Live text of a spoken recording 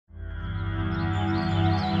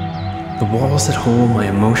The walls that hold my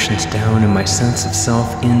emotions down and my sense of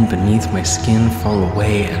self in beneath my skin fall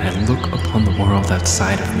away, and I look upon the world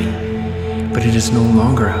outside of me. But it is no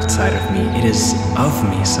longer outside of me, it is of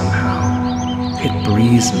me somehow. It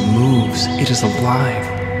breathes and moves, it is alive.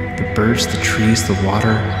 The birds, the trees, the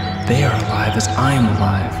water, they are alive as I am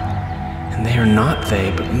alive. And they are not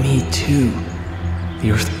they, but me too.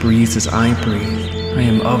 The earth breathes as I breathe. I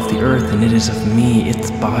am of the earth and it is of me,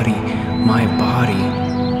 its body, my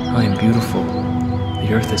body. I am beautiful.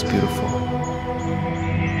 The earth is beautiful.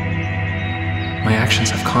 My actions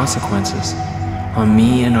have consequences on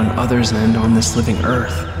me and on others and on this living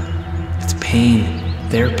earth. It's pain,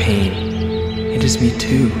 their pain. It is me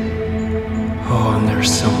too. Oh, and there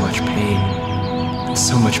is so much pain and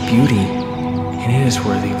so much beauty, and it is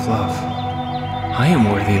worthy of love. I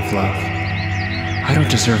am worthy of love. I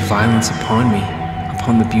don't deserve violence upon me,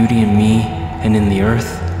 upon the beauty in me and in the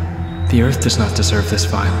earth. The earth does not deserve this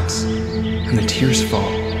violence, and the tears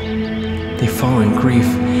fall. They fall in grief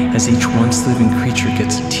as each once living creature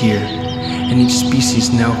gets a tear, and each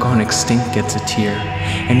species now gone extinct gets a tear,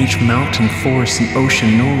 and each mountain, forest, and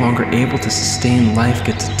ocean no longer able to sustain life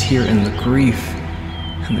gets a tear, and the grief,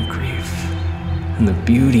 and the grief, and the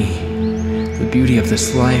beauty of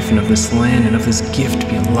this life and of this land and of this gift to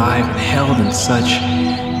be alive and held in such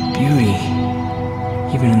beauty,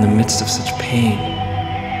 even in the midst of such pain.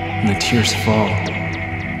 And the tears fall,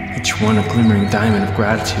 each one a glimmering diamond of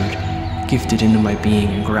gratitude, gifted into my being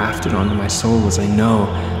and grafted onto my soul, as I know,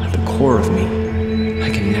 at the core of me,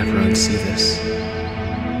 I can never unsee this.